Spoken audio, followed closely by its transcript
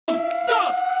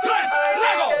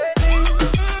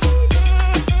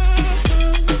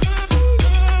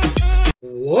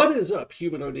is up,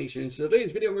 Humanoid Nation? So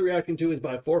today's video we're reacting to is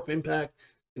by Fourth Impact.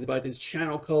 It's by this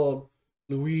channel called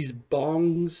Louise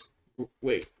Bongs.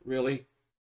 Wait, really?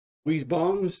 Louise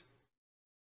Bongs?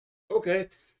 Okay.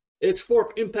 It's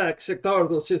Fourth Impact,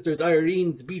 CercadoSisters,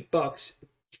 Irene's Beatbox,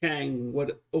 Chang.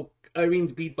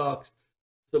 Irene's Beatbox.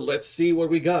 So let's see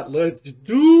what we got. Let's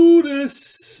do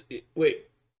this. Wait.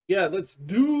 Yeah, let's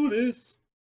do this.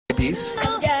 Peace.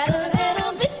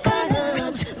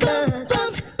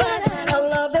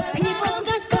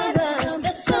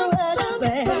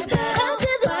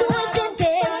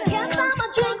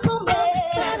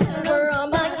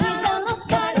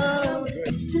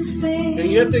 And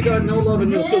yet they got no love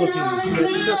in the Philippines.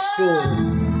 That's such bull.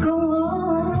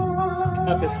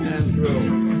 Pakistan's grow.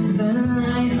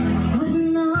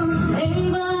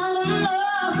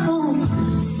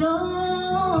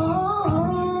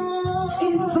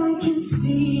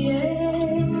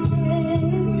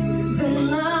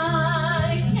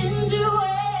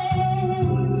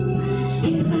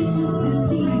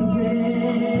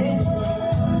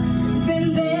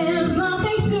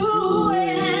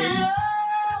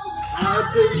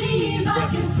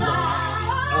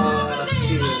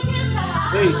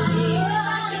 Wait,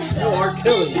 no, R.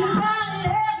 Kelly. I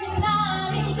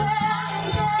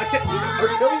can't. R.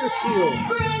 Kelly or Seal?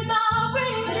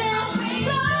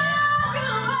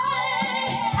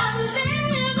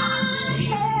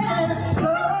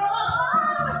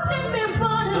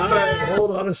 Alright,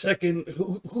 hold on a second.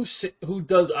 Who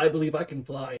does I Believe I Can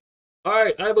Fly?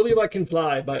 Alright, I Believe I Can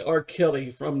Fly by R. Kelly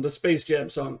from the Space Jam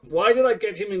song. Why did I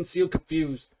get him and Seal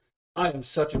confused? I am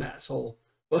such an asshole.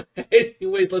 But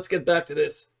anyways, let's get back to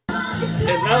this.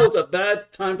 And that was a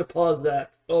bad time to pause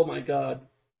that. Oh my god.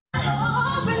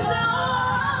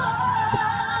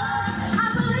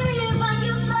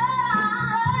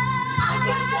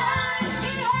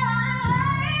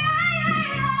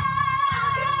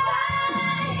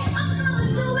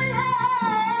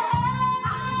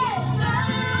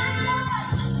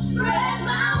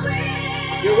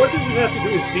 Yeah, what does it have to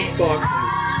do with beatboxing?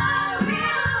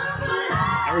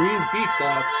 Irene's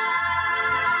Beatbox.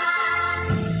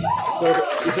 Well,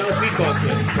 it's not a beatbox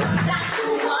yet.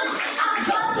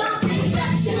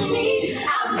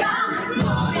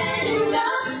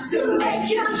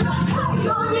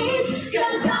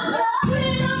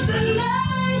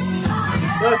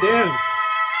 God damn.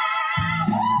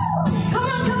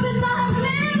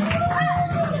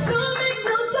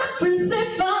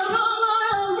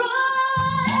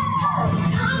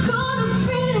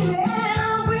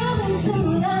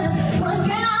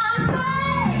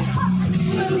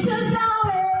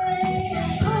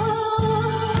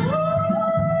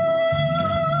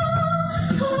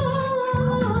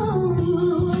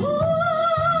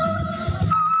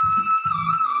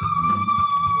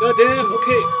 God damn,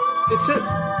 okay. It said,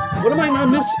 what am I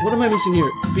missing here?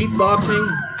 Beatboxing.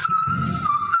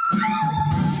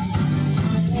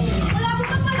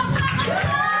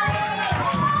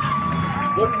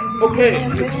 What? Okay,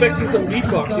 I'm expecting some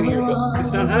beatboxing here, but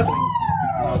it's not happening.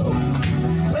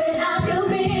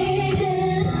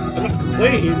 I'm not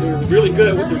complaining, they're really good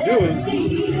at what they're doing.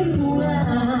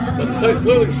 But the title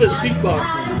clearly says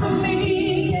beatboxing.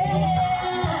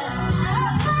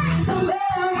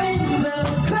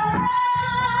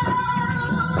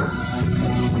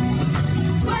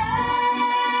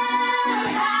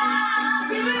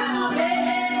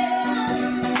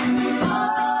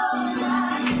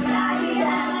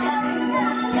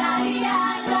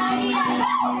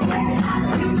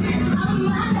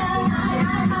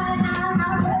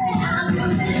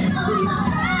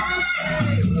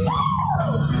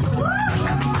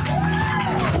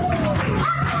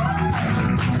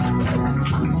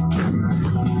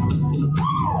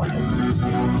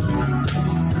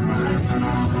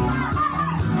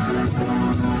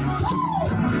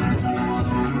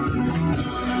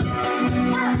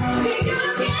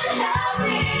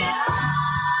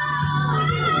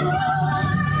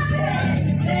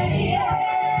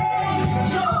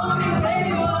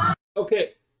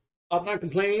 Okay, I'm not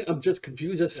complaining, I'm just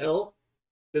confused as hell.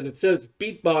 Because it says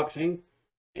beatboxing,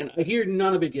 and I hear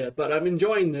none of it yet, but I'm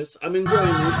enjoying this. I'm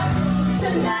enjoying this.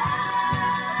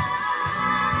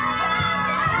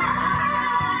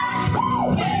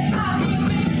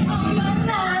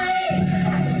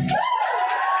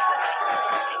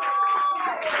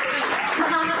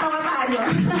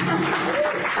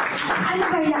 Ano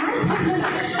ba yan?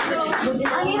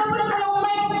 Ang ina mo na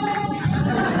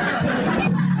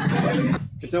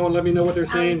Can someone let me know what they're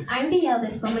saying? I'm the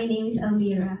eldest one. My name is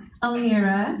Elmira.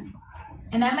 Elmira.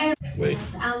 And I'm Wait.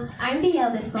 I'm the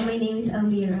eldest one. My name is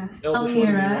Elmira.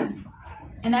 Elmira.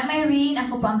 And I'm Irene.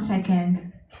 Ako po ang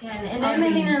second. Yeah, and I'm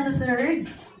Irene on the third.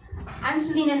 I'm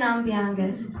Selena and I'm the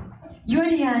youngest. You're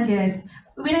the youngest.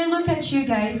 When I look at you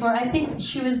guys, well, I think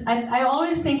she was. I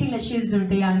always thinking that she's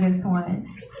the youngest one.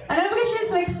 And I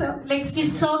because she's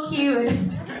she's so cute.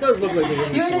 It does look like the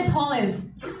youngest You're the one. tallest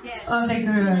Yes. of the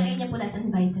group. Kinain niya po lahat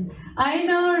ng vitamins. I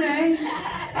know, right?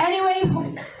 Anyway,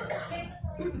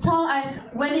 tell us,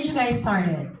 when did you guys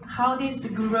started? How this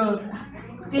group,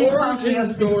 this family of Origin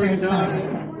story sisters started?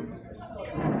 time.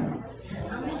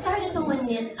 We started po when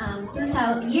year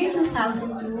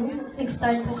 2002.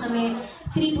 Nag-start po kami.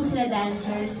 3 po sila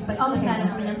dancers. Pag sumasala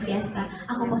kami ng fiesta,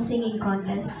 ako po singing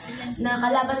contest.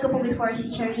 Nakalaban ko po before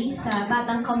si Charisse sa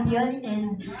Batang Kampiyon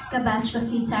and kabatch ko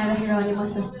si Sarah Geronimo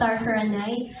sa Star for a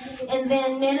Night. And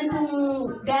then meron pong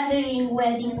gathering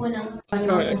wedding po ng sa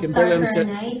Star for a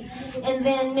Night. And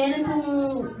then meron pong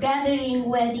gathering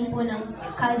wedding po ng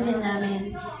cousin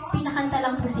namin. Pinakanta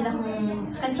lang po sila kung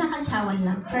kantsa-kantsawan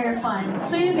lang for fun.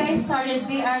 So you guys started,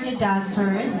 they are the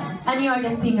dancers, and you are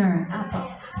the singer. Apo.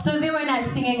 So they were not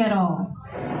singing at all.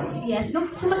 Yes,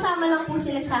 sumasama lang po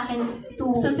sila sa akin to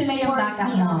So sila yung support backup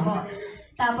me. mo? Opo.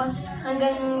 Tapos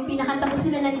hanggang pinakanta po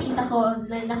sila ng tita ko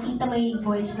na nakita may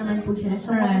voice naman po sila.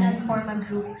 So why not form a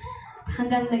group?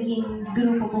 Hanggang naging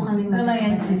grupo po kami.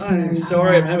 Gulayan I'm sisters.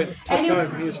 sorry, I'm having a tough Any-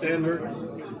 time. Can you stand her?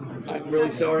 I'm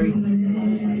really sorry.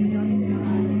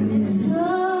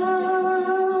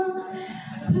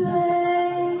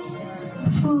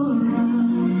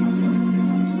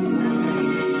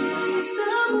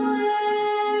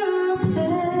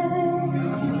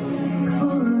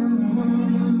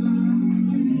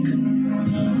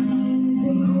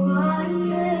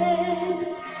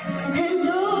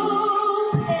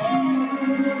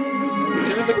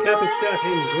 Even the cap is staff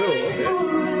hanging grill, okay.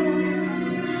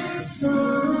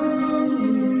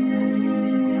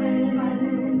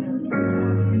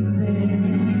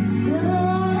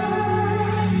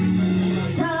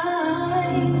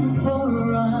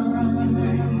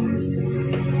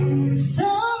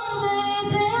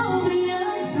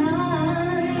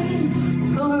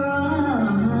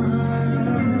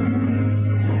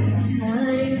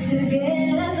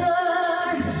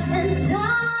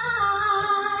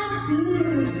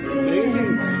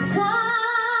 Amazing.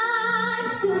 Time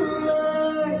to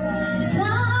learn, time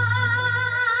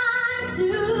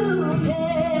to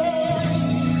care.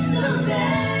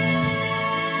 Someday,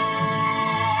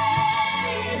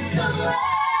 somewhere,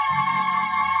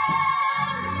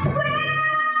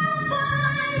 we'll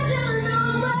find a new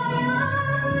way of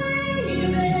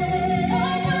living.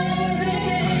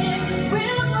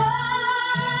 We'll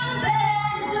find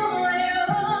there's a way of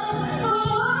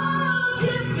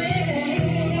forgiving.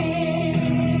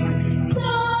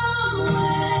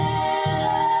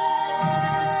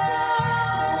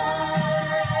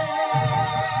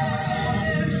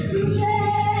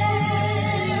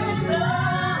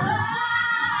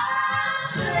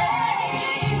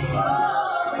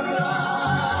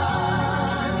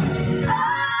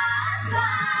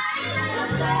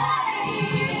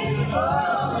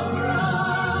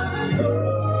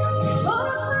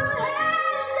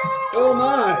 Oh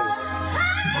my!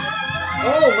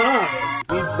 Oh my!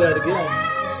 Need that again.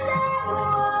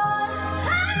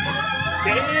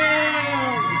 Damn!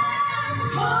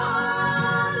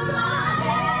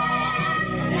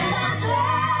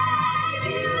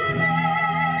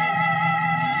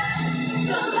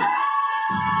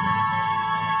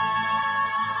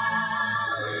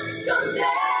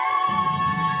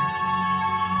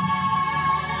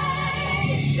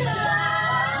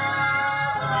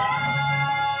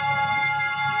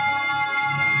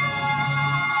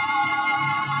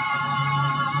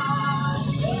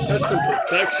 That's some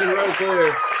protection right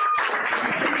there.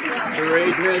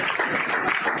 Greatness.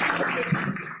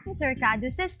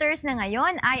 CercadoSisters na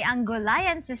ngayon ay ang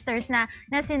Gulayan Sisters na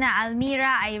sina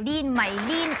Almira, Irene,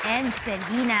 Mylene, and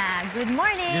Selena. Good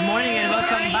morning! Good morning and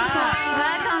welcome back!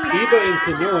 Welcome back! Diva and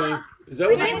Pinoy. Is that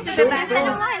what Nice the to show be back. is Tanong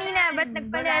called? mo kanina, ba't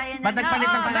nagpalit? Ba't nagpalit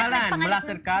ng Oo, ba't pangalan? nagpangalit Mula ng-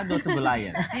 Cercado to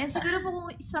Gulayan. Ayan, siguro po kung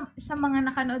sa mga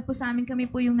nakanood po sa amin, kami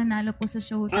po yung nanalo po sa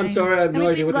showtime. I'm sorry, I have no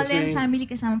Kami idea po what yung they're Golayan saying. family,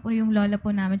 kasama po yung lola po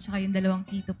namin, tsaka yung dalawang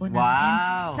tito po namin.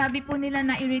 Wow! And sabi po nila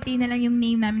na i-retain na lang yung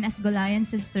name namin as Golayan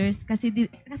Sisters kasi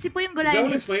po yung That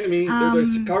Golayan would is explain to me. They're the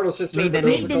CercadoSisters, but they're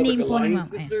also maiden called the name po ni Goliath Ma'am.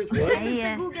 Sisters. What? Ay,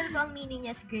 Sa Google po ang meaning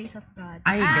niya is Grace of God.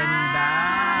 Ay, ganda!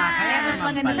 Kaya mas naman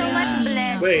maganda pala. So, mas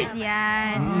blessed. Wait.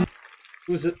 Yan.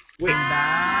 Who's it? Wait,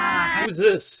 Ganda! who's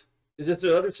this? Is this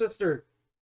the other sister?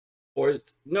 Or is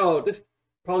no? This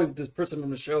probably this person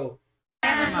from the show.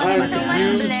 Kaya mas I'm maganda So, mas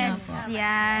confused. blessed.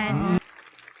 Yan.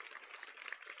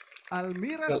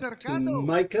 Almira Got Cercado.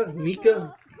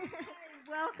 Mika.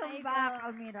 Welcome back,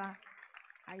 Almira.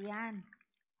 Ayan.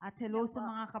 At hello sa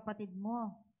mga kapatid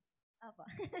mo. Opo.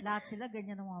 Lahat sila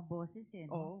ganyan ng mga boses eh.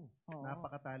 No? Oo.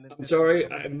 Napaka-talented. I'm sorry,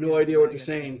 I have no idea what you're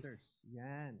saying.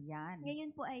 Yan. Yan.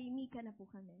 Ngayon po ay Mika na po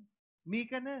kami.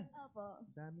 Mika na. Opo.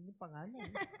 Dami ng pangalan.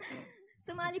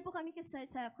 Sumali po kami kasi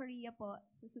sa Korea po,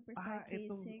 sa Superstar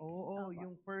K6. Oo, Opo.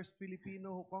 yung first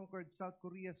Filipino who conquered South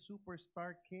Korea,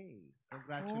 Superstar K. Oy,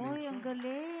 Congratulations. ang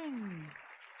galing.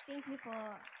 Thank you po.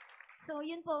 So,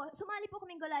 yun po. Sumali po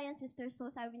kaming Golayan Sisters. So,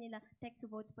 sabi nila, text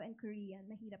votes po in Korean.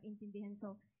 Mahirap intindihan.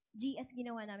 So, GS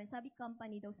ginawa namin. Sabi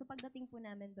company daw. So, pagdating po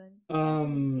namin doon,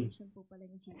 station po pala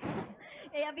yung GS.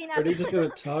 Kaya Are they just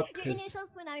gonna talk? yung initials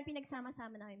po namin,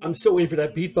 pinagsama-sama namin. I'm still waiting for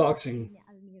that beatboxing.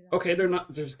 Okay, they're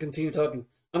not. Just continue talking.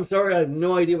 I'm sorry, I have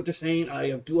no idea what they're saying.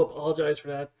 I do apologize for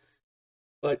that.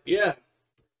 But yeah,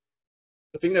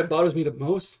 the thing that bothers me the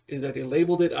most is that they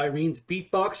labeled it Irene's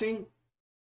beatboxing,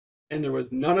 and there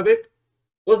was none of it.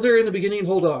 Was there in the beginning?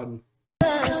 Hold on.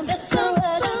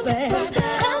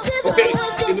 Okay,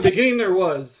 in the beginning there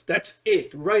was. That's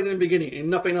it, right in the beginning, and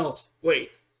nothing else. Wait.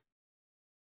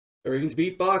 Irene's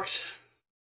beatbox.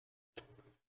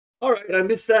 Alright, I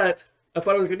missed that. I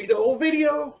thought it was going to be the whole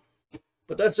video.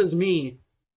 But that's just me.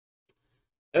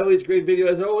 Always great video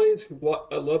as always.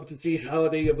 I love to see how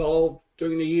they evolve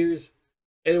during the years.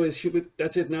 Anyways,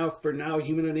 that's it now for now.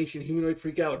 Humanoid Nation, Humanoid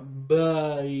Freak out.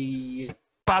 Bye.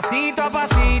 Pasito a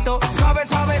pasito, suave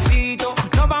suavecito,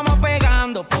 nos vamos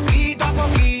pegando poquito a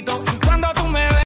poquito.